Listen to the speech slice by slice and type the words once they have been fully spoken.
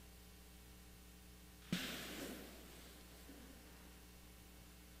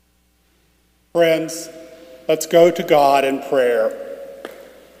Friends, let's go to God in prayer.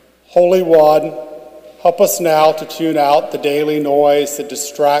 Holy One, help us now to tune out the daily noise that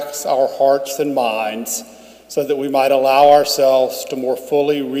distracts our hearts and minds so that we might allow ourselves to more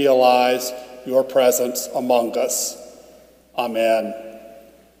fully realize your presence among us. Amen.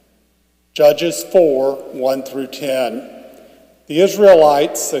 Judges 4, 1 through 10. The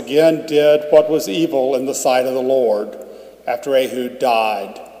Israelites again did what was evil in the sight of the Lord after Ehud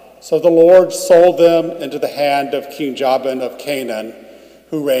died. So the Lord sold them into the hand of King Jabin of Canaan,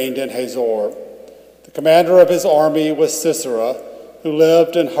 who reigned in Hazor. The commander of his army was Sisera, who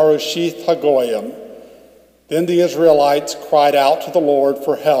lived in Harosheth Hagoyim. Then the Israelites cried out to the Lord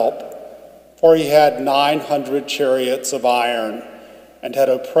for help, for he had 900 chariots of iron, and had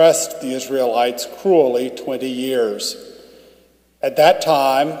oppressed the Israelites cruelly 20 years. At that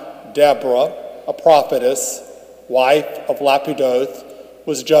time, Deborah, a prophetess, wife of Lapidoth,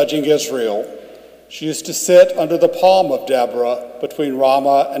 was judging Israel. She used to sit under the palm of Deborah between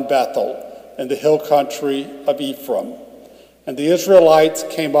Ramah and Bethel in the hill country of Ephraim. And the Israelites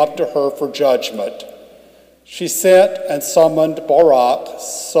came up to her for judgment. She sent and summoned Barak,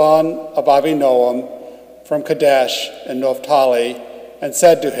 son of Avinoam, from Kadesh in Naphtali, and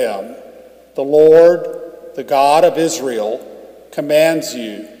said to him, "The Lord, the God of Israel, commands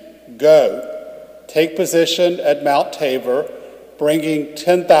you, go, take position at Mount Tabor, bringing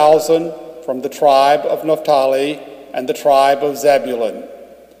 10,000 from the tribe of Naphtali and the tribe of Zebulun.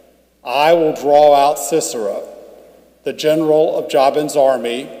 I will draw out Sisera, the general of Jabin's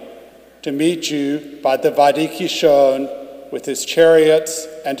army, to meet you by the Vadi Kishon with his chariots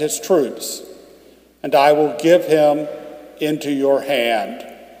and his troops, and I will give him into your hand."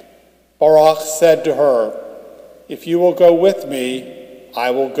 Barak said to her, "If you will go with me, I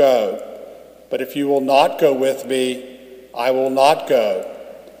will go. But if you will not go with me, I will not go."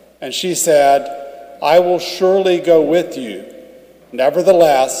 And she said, "I will surely go with you.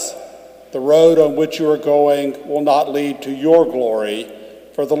 Nevertheless, the road on which you are going will not lead to your glory,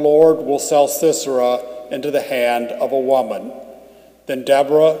 for the Lord will sell Sisera into the hand of a woman." Then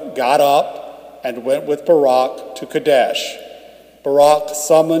Deborah got up and went with Barak to Kadesh. Barak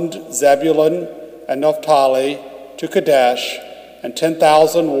summoned Zebulun and Naphtali to Kadesh, and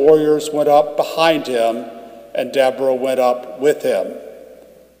 10,000 warriors went up behind him, and Deborah went up with him.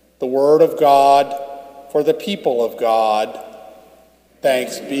 The word of God for the people of God.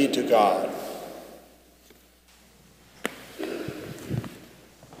 Thanks be to God.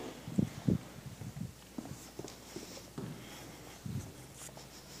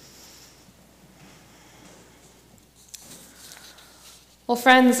 Well,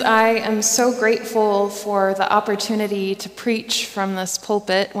 friends, I am so grateful for the opportunity to preach from this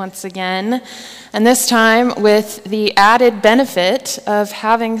pulpit once again, and this time with the added benefit of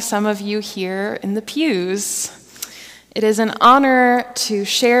having some of you here in the pews. It is an honor to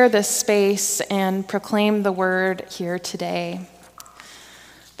share this space and proclaim the word here today.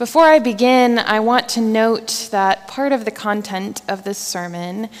 Before I begin, I want to note that part of the content of this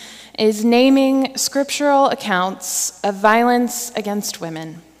sermon is naming scriptural accounts of violence against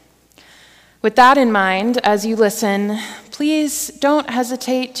women. With that in mind, as you listen, please don't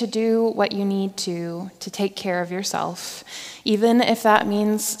hesitate to do what you need to take care of yourself, even if that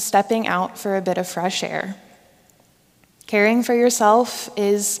means stepping out for a bit of fresh air. Caring for yourself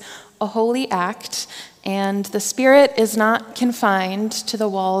is a holy act, and the Spirit is not confined to the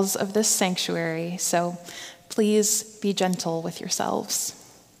walls of this sanctuary, so please be gentle with yourselves.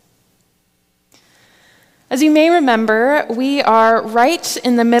 As you may remember, we are right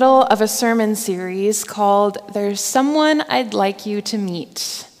in the middle of a sermon series called There's Someone I'd Like You to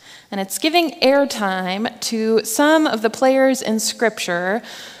Meet. And it's giving airtime to some of the players in Scripture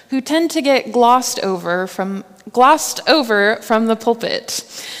who tend to get glossed over from the pulpit.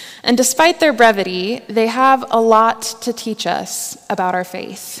 And despite their brevity, they have a lot to teach us about our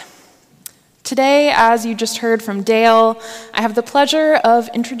faith. Today, as you just heard from Dale, I have the pleasure of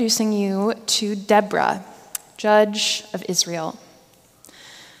introducing you to Deborah, Judge of Israel.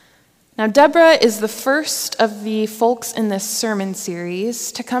 Now, Deborah is the first of the folks in this sermon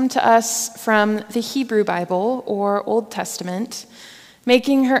series to come to us from the Hebrew Bible, or Old Testament,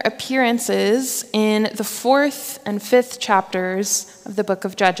 making her appearances in the 4th and 5th chapters of the book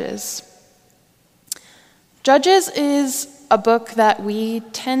of Judges. Judges is a book that we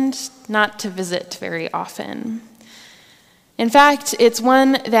tend not to visit very often. In fact, it's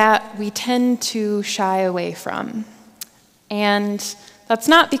one that we tend to shy away from. And that's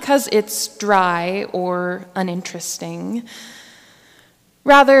not because it's dry or uninteresting.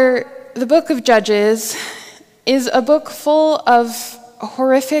 Rather, the book of Judges is a book full of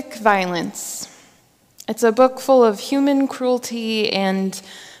horrific violence, It's a book full of human cruelty and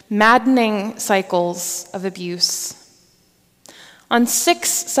maddening cycles of abuse. On 6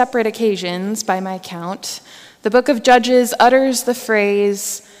 separate occasions, by my count, the book of Judges utters the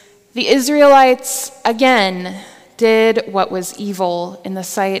phrase, "The Israelites again did what was evil in the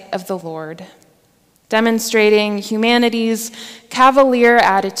sight of the Lord," demonstrating humanity's cavalier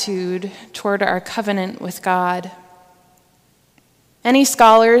attitude toward our covenant with God. Many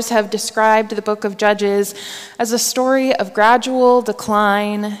scholars have described the book of Judges as a story of gradual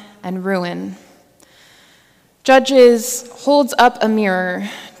decline and ruin. Judges holds up a mirror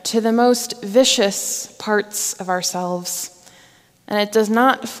to the most vicious parts of ourselves, and it does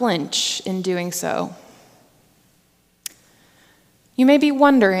not flinch in doing so. You may be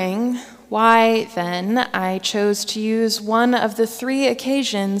wondering why, then, I chose to use one of the 3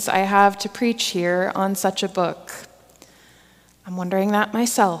 occasions I have to preach here on such a book. I'm wondering that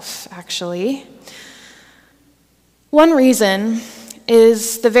myself, actually. One reason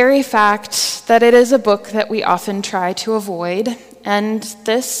is the very fact that it is a book that we often try to avoid, and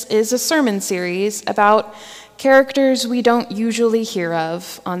this is a sermon series about characters we don't usually hear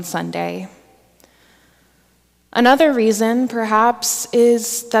of on Sunday. Another reason, perhaps,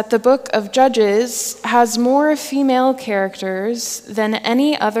 is that the book of Judges has more female characters than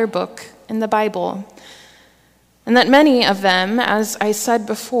any other book in the Bible, and that many of them, as I said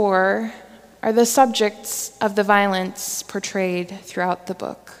before, are the subjects of the violence portrayed throughout the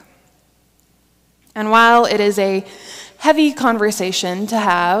book. And while it is a heavy conversation to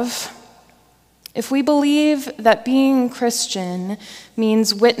have, if we believe that being Christian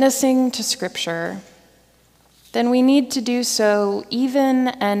means witnessing to Scripture, then we need to do so even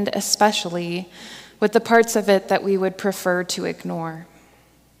and especially with the parts of it that we would prefer to ignore.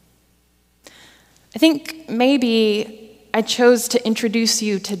 I think maybe I chose to introduce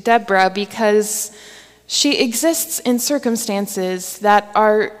you to Deborah because she exists in circumstances that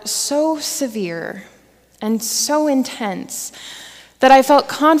are so severe and so intense that I felt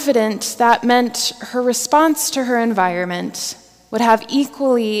confident that meant her response to her environment would have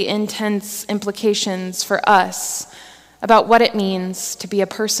equally intense implications for us about what it means to be a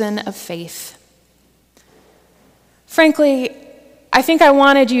person of faith. Frankly, I think I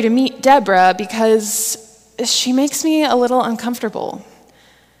wanted you to meet Deborah because she makes me a little uncomfortable.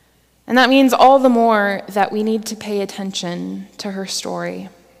 And that means all the more that we need to pay attention to her story.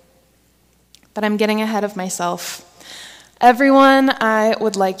 But I'm getting ahead of myself. Everyone, I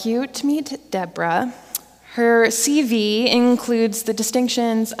would like you to meet Deborah. Her CV includes the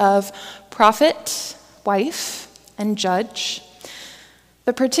distinctions of prophet, wife, and judge.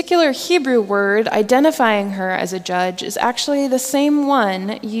 The particular Hebrew word identifying her as a judge is actually the same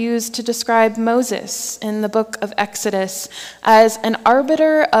one used to describe Moses in the book of Exodus as an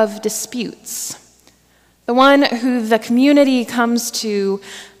arbiter of disputes, the one who the community comes to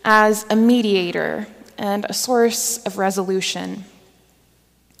as a mediator and a source of resolution.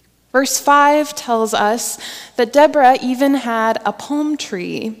 Verse 5 tells us that Deborah even had a palm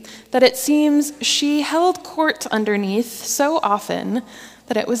tree that it seems she held court underneath so often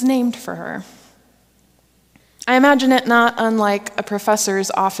that it was named for her. I imagine it not unlike a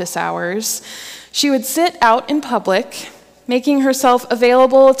professor's office hours. She would sit out in public, making herself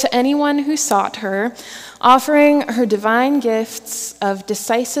available to anyone who sought her, offering her divine gifts of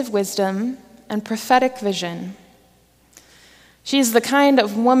decisive wisdom and prophetic vision. She's the kind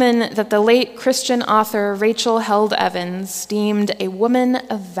of woman that the late Christian author Rachel Held Evans deemed a woman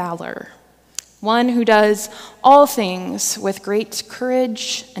of valor, one who does all things with great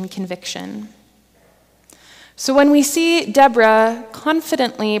courage and conviction. So when we see Deborah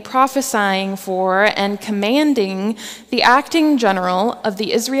confidently prophesying for and commanding the acting general of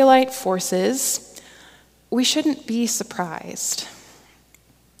the Israelite forces, we shouldn't be surprised.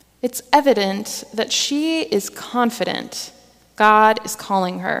 It's evident that she is confident God is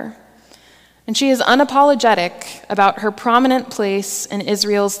calling her, and she is unapologetic about her prominent place in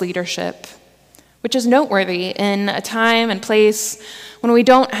Israel's leadership, which is noteworthy in a time and place when we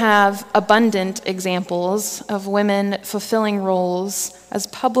don't have abundant examples of women fulfilling roles as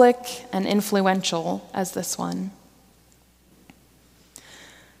public and influential as this one.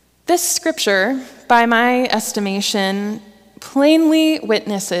 This scripture, by my estimation, plainly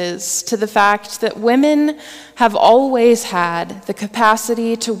witnesses to the fact that women have always had the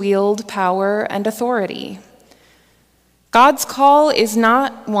capacity to wield power and authority. God's call is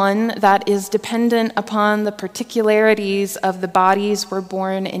not one that is dependent upon the particularities of the bodies we're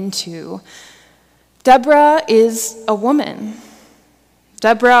born into. Deborah is a woman.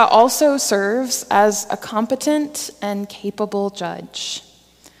 Deborah also serves as a competent and capable judge.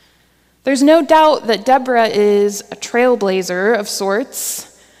 There's no doubt that Deborah is a trailblazer of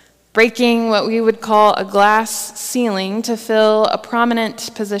sorts, breaking what we would call a glass ceiling to fill a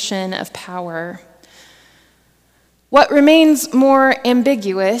prominent position of power. What remains more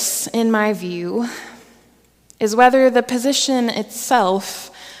ambiguous, in my view, is whether the position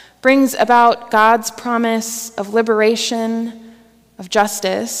itself brings about God's promise of liberation, of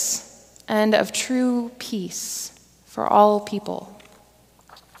justice, and of true peace for all people.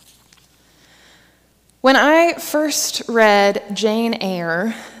 When I first read Jane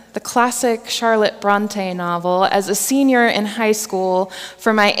Eyre, the classic Charlotte Bronte novel, as a senior in high school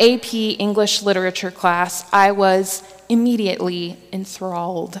for my AP English literature class, I was immediately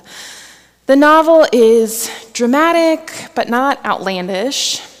enthralled. The novel is dramatic, but not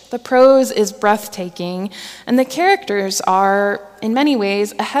outlandish. The prose is breathtaking, and the characters are, in many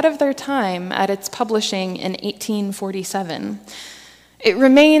ways, ahead of their time at its publishing in 1847. It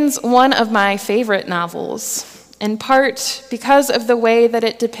remains one of my favorite novels, in part because of the way that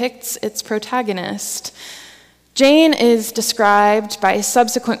it depicts its protagonist. Jane is described by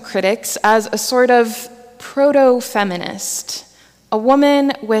subsequent critics as a sort of proto-feminist, a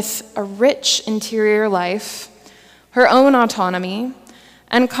woman with a rich interior life, her own autonomy,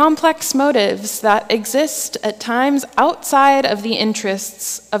 and complex motives that exist at times outside of the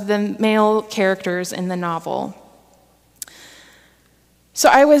interests of the male characters in the novel. So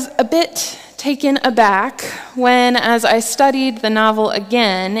I was a bit taken aback when, as I studied the novel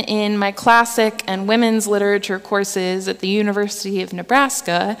again in my classic and women's literature courses at the University of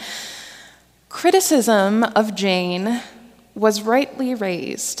Nebraska, criticism of Jane was rightly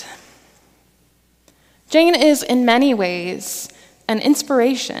raised. Jane is in many ways an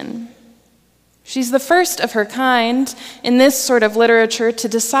inspiration. She's the first of her kind in this sort of literature to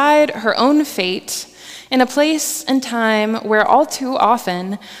decide her own fate in a place and time where all too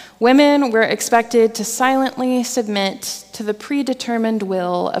often women were expected to silently submit to the predetermined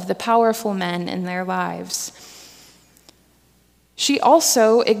will of the powerful men in their lives. She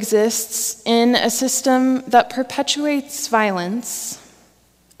also exists in a system that perpetuates violence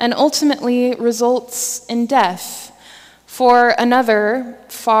and ultimately results in death for another,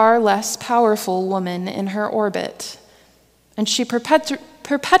 far less powerful woman in her orbit. And she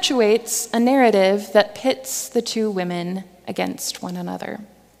perpetuates a narrative that pits the two women against one another.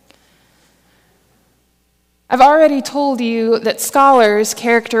 I've already told you that scholars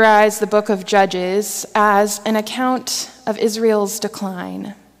characterize the book of Judges as an account of Israel's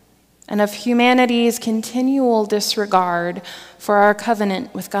decline and of humanity's continual disregard for our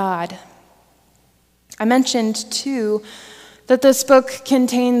covenant with God. I mentioned, too, that this book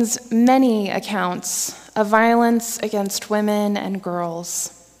contains many accounts of violence against women and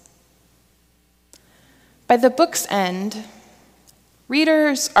girls. By the book's end,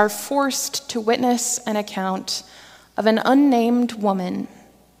 readers are forced to witness an account of an unnamed woman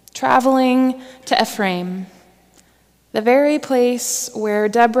traveling to Ephraim, the very place where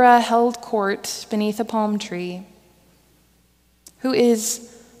Deborah held court beneath a palm tree, who is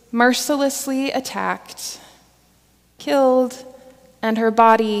mercilessly attacked, killed, and her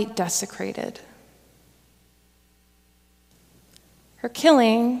body desecrated. Her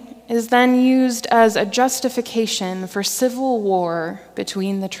killing is then used as a justification for civil war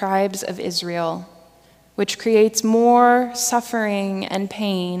between the tribes of Israel, which creates more suffering and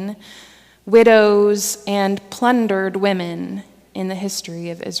pain, widows, and plundered women in the history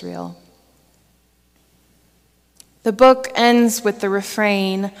of Israel. The book ends with the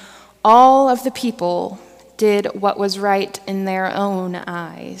refrain, "All of the people did what was right in their own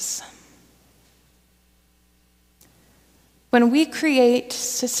eyes." When we create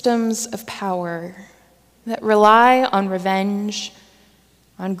systems of power that rely on revenge,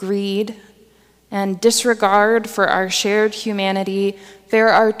 on greed, and disregard for our shared humanity, there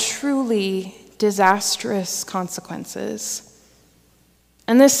are truly disastrous consequences.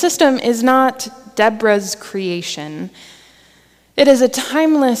 And this system is not Deborah's creation. It is a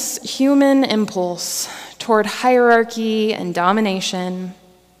timeless human impulse toward hierarchy and domination,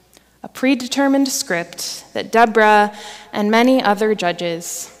 a predetermined script that Deborah and many other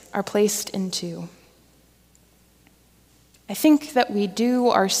judges are placed into. I think that we do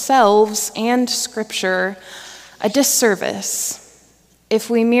ourselves and Scripture a disservice if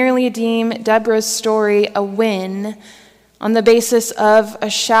we merely deem Deborah's story a win on the basis of a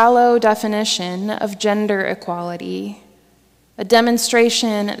shallow definition of gender equality, a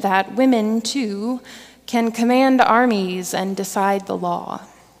demonstration that women, too, can command armies and decide the law.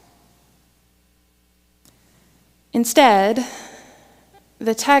 Instead,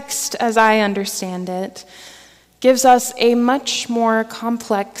 the text, as I understand it, gives us a much more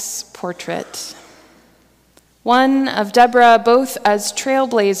complex portrait. One of Deborah both as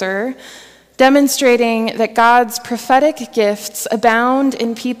trailblazer, demonstrating that God's prophetic gifts abound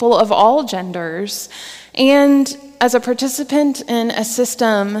in people of all genders, and as a participant in a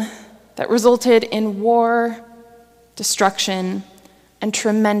system that resulted in war, destruction, and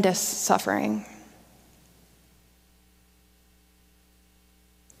tremendous suffering.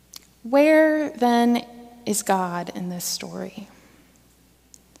 Where, then, is God in this story?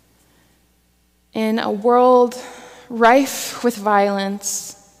 In a world rife with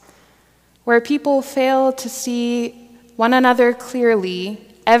violence, where people fail to see one another clearly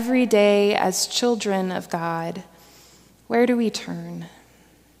every day as children of God, where do we turn?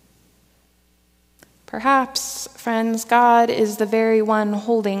 Perhaps, friends, God is the very one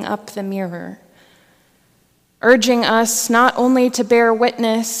holding up the mirror, urging us not only to bear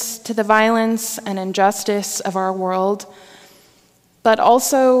witness to the violence and injustice of our world, but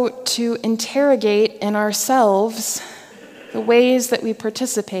also to interrogate in ourselves the ways that we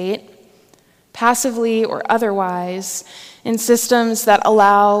participate, passively or otherwise, in systems that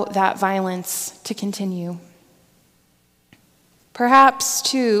allow that violence to continue. Perhaps,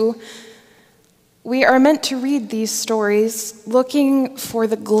 too, we are meant to read these stories looking for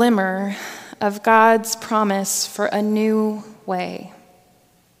the glimmer of God's promise for a new way,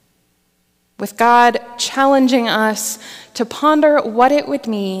 with God challenging us to ponder what it would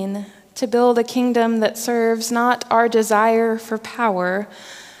mean to build a kingdom that serves not our desire for power,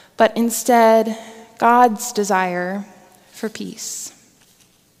 but instead God's desire for peace.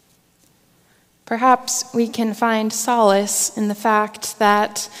 Perhaps we can find solace in the fact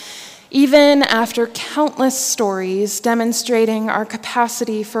that even after countless stories demonstrating our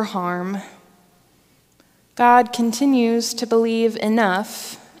capacity for harm, God continues to believe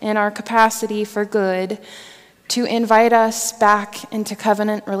enough in our capacity for good to invite us back into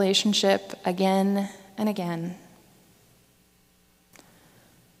covenant relationship again and again.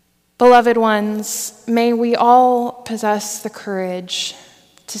 Beloved ones, may we all possess the courage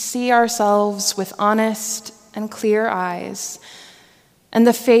to see ourselves with honest and clear eyes, and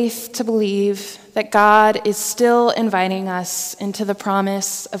the faith to believe that God is still inviting us into the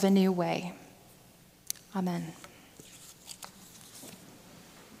promise of a new way. Amen.